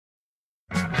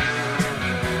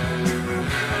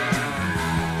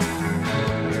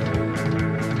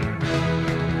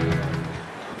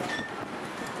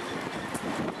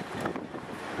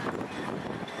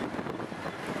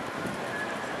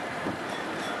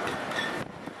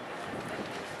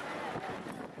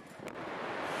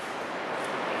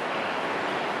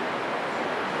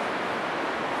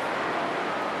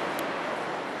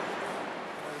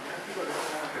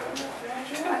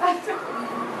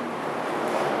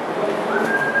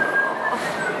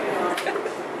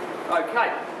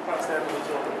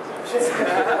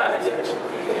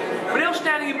We're now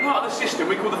standing in part of the system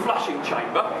we call the flushing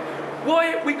chamber.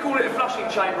 Why we call it a flushing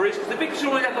chamber is because the big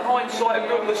story at the hindsight of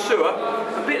building the sewer,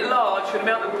 a bit large for the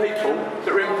amount of people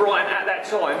that were in Brighton at that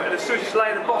time, and the sewage just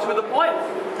lay at the bottom of the pipe.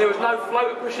 There was no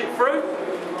flow to push it through.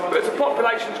 But as the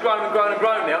population's grown and grown and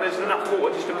grown now, there's enough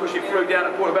water just to push it through down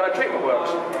at Portobello Treatment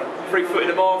Works. 3 foot in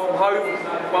a mile from Hove,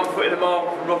 1 foot in a mile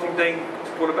from Rottingdean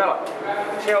to Portobello.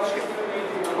 Chelsea.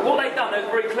 But what they've done, they're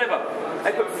very clever.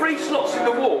 They put 3 slots in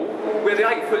the wall where the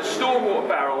 8-foot stormwater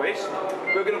barrel is.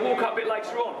 We're going to walk up a bit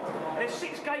later on. And there's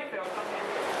 6 gate valves coming in.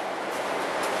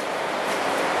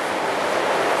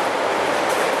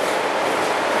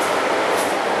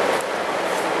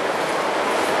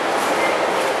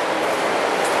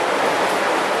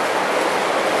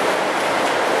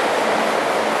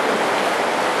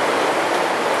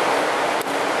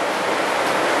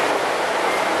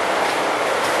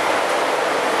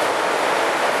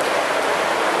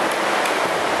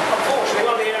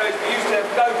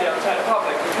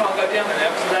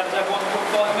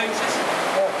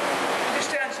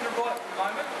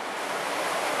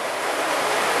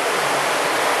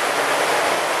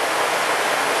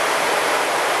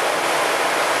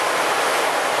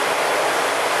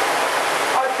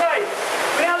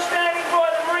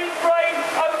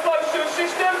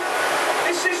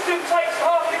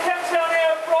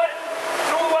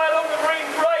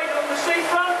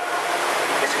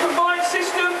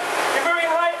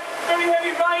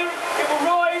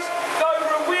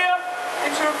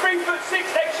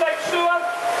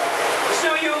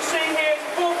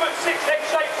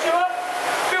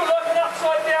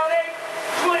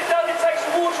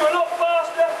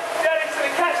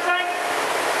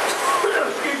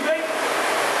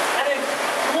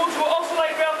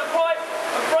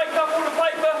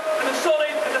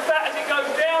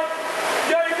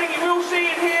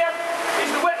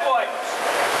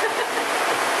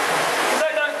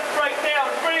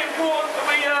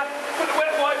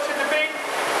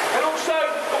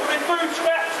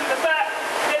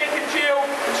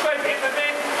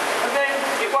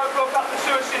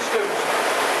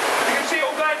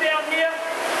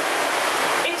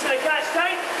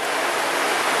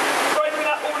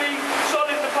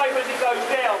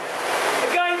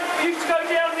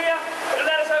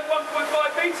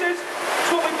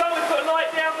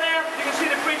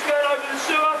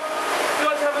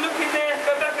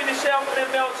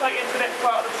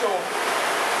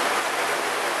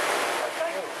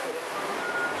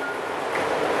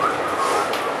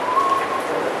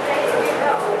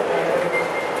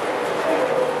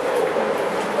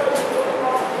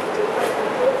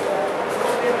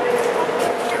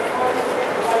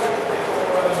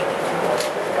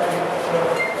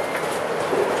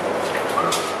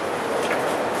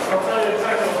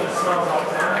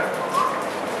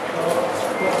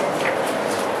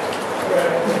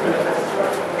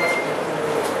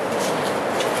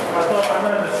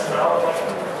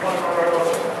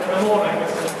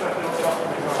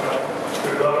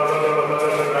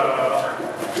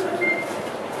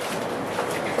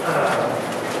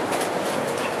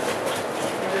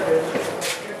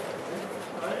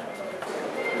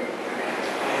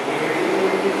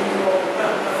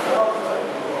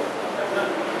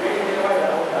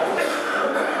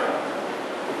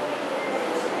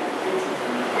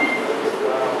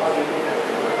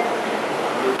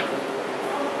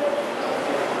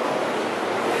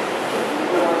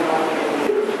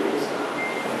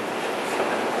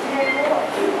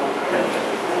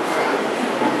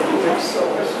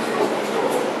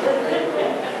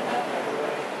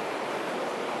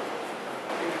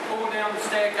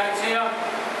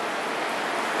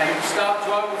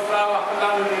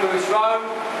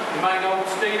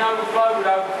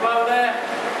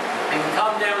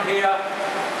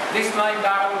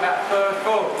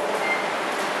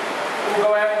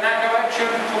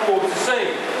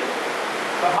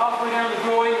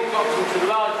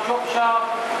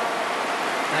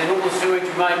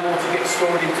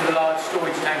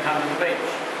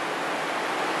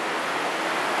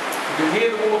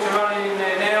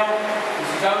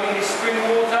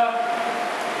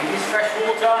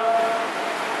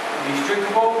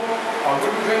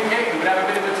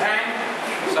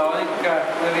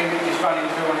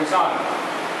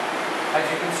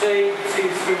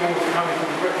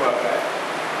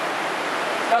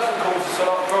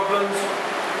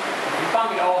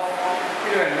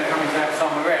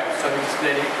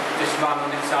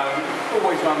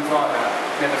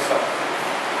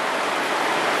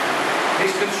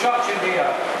 This construction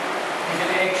here is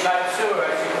an egg-shaped sewer,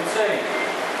 as you can see.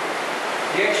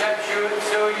 The egg-shaped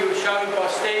sewer you were shown by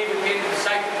Steve at the end of the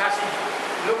safety passage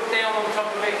look down on top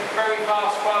of it, very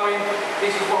fast flowing,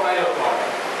 this is what they look like.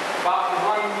 But the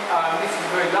one, this is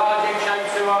a very large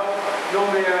egg-shaped sewer,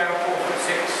 normally around 4'6"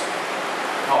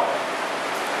 high.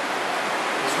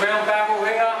 This round barrel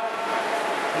here,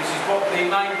 this is what the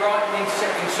main Brighton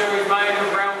intersecting sewer is made of,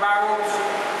 round barrels,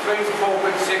 3 to 4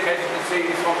 foot thick, as you can see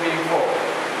this one being 4.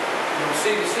 You will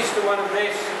see the sister one of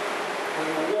this, we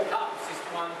will walk up the sister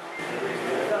one.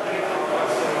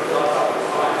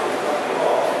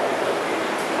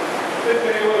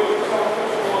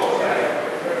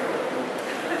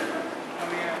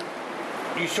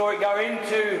 You saw it go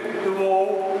into the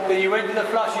wall, then you went to the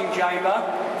flushing chamber,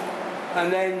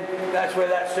 and then that's where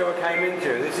that sewer came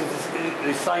into. This is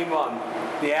the same one,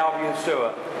 the Albion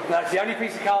sewer. That's the only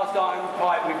piece of cast iron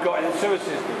pipe we've got in the sewer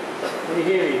system. Can you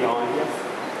hear me behind you?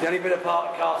 The only bit of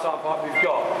cast iron pipe we've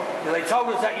got. Now they told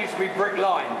us that used to be brick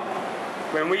lined.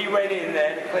 When we went in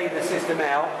there to clean the system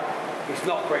out, it's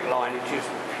not brick lined, it's just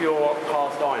pure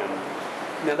cast iron.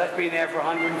 Now that's been there for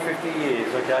 150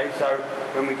 years, okay? So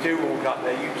when we do walk up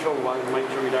there, you tall ones, make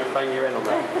sure you don't bang your head on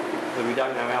that, because we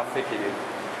don't know how thick it is.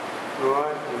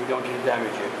 Alright? And we don't want you to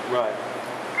damage it. Right.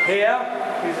 Here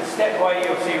is a stepway,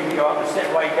 you'll see we can go up the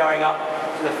stepway going up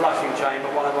to the flushing chamber.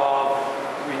 We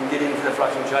can get into the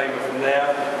flushing chamber from there.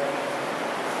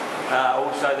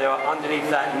 Also there are underneath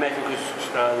that metal,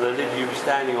 because the lid you were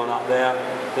standing on up there,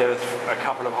 there's a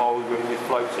couple of holes where it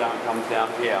floats out and comes down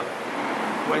here.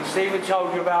 When Stephen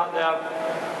told you about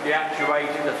the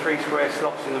actuator, the 3 square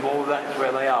slots in the wall, that's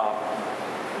where they are.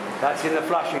 That's in the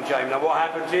flushing chamber. Now what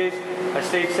happens is, as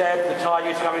Steve said, the tide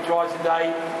used to come in twice a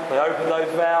day. They opened those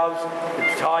valves,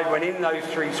 the tide went in those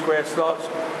 3 square slots,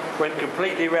 went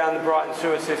completely around the Brighton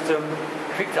sewer system,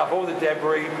 picked up all the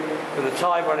debris. When the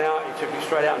tide went out, it took it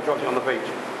straight out and dropped it on the beach.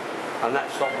 And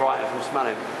that stopped Brighton from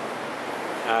smelling.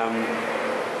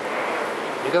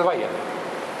 You got the way yet?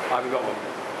 I haven't got one.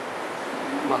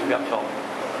 Must be up top.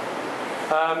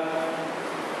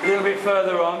 A little bit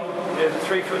further on, there's a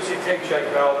 3'6"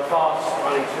 egg-shaped barrel, the fast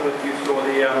running sewer that you saw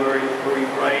the marine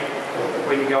blade.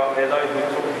 When you go up there, those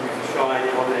are talking to shine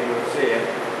it on there, you'll see it.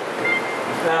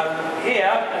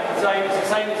 Here, it's the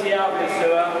same as the Albion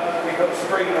sewer, we've got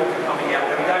spring water coming out.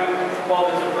 Now we don't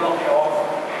bother to block it off,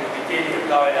 if we did, it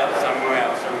would blow it out somewhere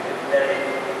else, so we just let it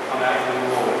come out of the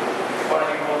wall. Why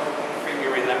don't you want to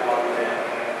finger in that one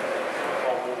there?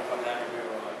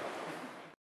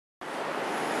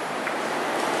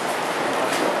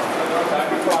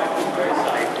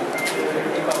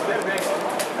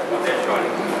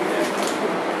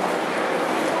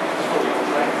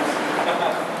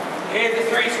 Here's the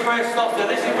 3 square slots. Now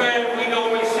this is where we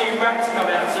normally see rats come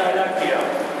outside up here.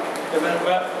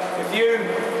 If you,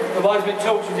 the ones with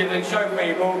torches in and show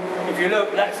people, if you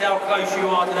look, that's how close you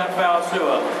are to that foul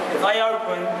sewer. If they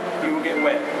open, you will get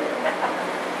wet.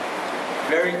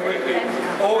 Very quickly.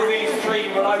 All these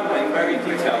 3 will open very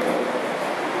detailed.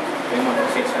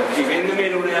 Keep in the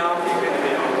middle now, keep in the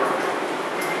middle.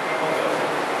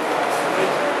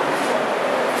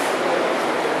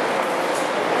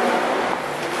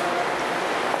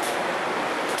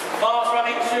 Fast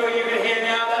running sewer you can hear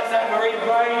now, that's that marine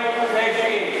grade, there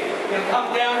she is. It'll come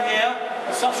down here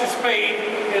at such a speed,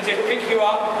 it'll just pick you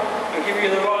up and give you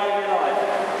the ride of your life.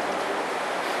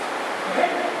 Okay?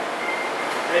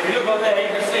 And if you look on there, you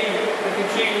can see the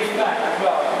continuous back as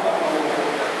well.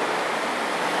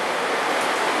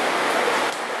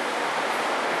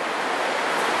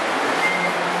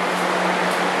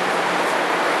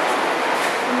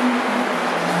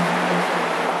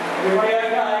 Everybody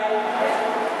okay?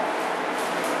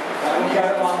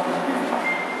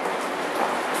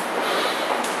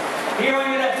 Here on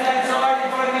your left-hand side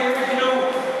is one of the original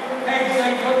pegs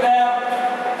they put there.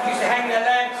 Used to hang their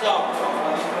lamps on.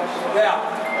 There.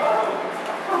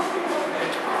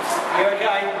 You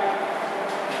okay?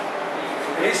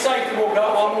 It is safe to walk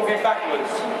up, I'm walking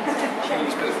backwards. You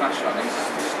just put the flash on, I've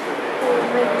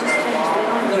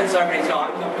done it so many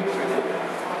times.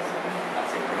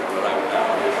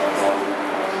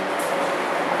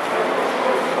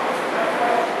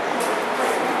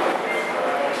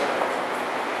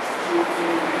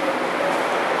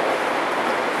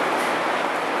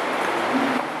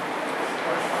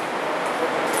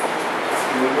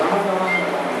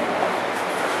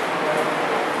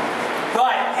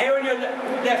 Right, here on your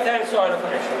left-hand side of the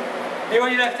Here on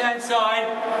your left-hand side,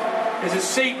 there's a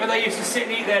seat where they used to sit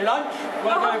and eat their lunch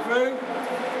while going through.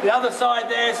 The other side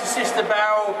there's the sister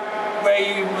barrel where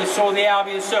you saw the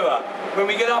Albion sewer. When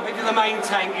we get up into the main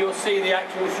tank, you'll see the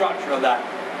actual structure of that.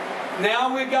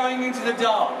 Now we're going into the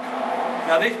dark.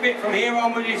 Now this bit from here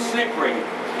onward is slippery.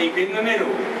 Keep in the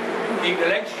middle. Keep the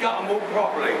legs shut and walk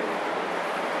properly.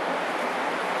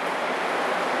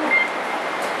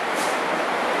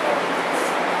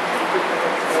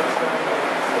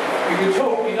 You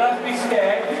talk, you don't have to be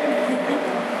scared.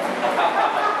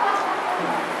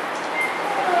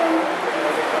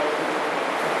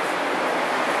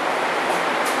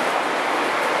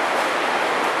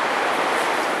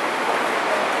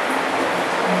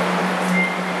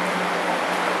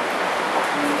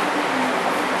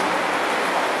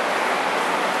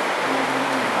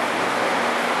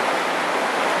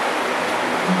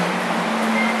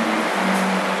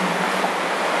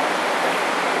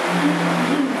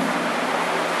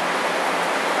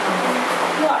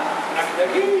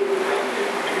 If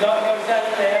you like to go down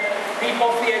there, keep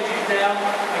off the edges now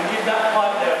and give that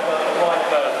pipe there for a wide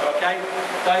berth, okay?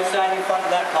 Don't stand in front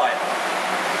of that pipe.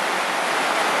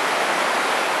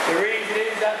 The reason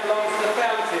is that belongs to the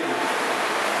fountain.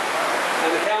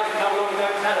 And the fountain no longer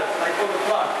don't tell us, they pull the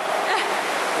plug.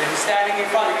 If you're standing in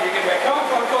front of it, you get back. Come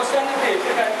on, go stand in here,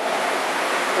 okay?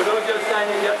 As long as you're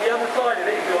standing at the other side of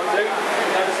it if you want to,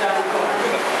 you have to stand in front of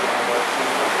it.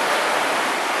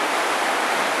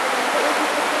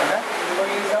 What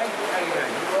are you saying? How are you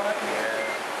doing? You alright? Yeah.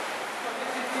 Well,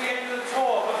 this is the end of the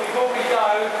tour, but before we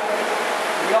go,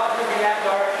 we are looking that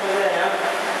direction there.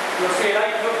 You'll see an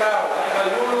 8-foot barrel that goes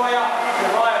all the way up to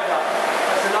Viaduct.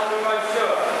 That's an underground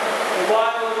sewer. The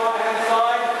wire on the right hand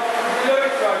side is the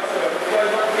Lewis Road sewer, which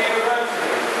goes up to the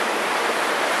university.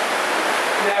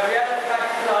 Now, if we had a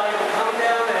back flood, it will come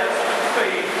down there at such a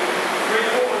speed,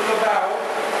 3/4 of a barrel,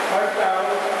 both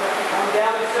barrels, come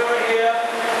down the sewer here,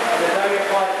 and there's only a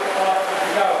 5-foot pipe to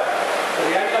go at. So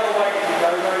the only other way is to go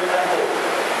over that wall.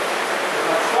 It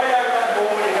goes straight over that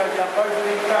wall and it goes down both of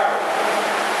these barrels.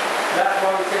 That's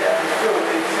why we said that it's filled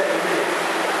in 7 minutes.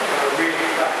 So a really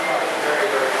fast pipe, very,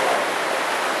 very fast.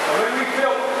 So when we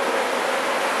built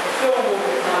the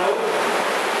stormwater tunnel,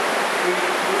 if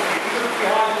you look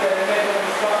behind there, the metal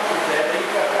structures there, then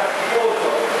you've got that floor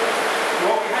top. So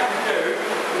what we had to do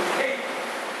was keep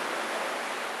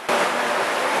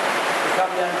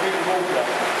come down and drink the water.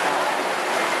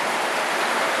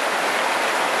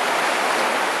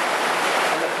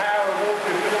 And the power of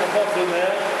water is at the bottom there.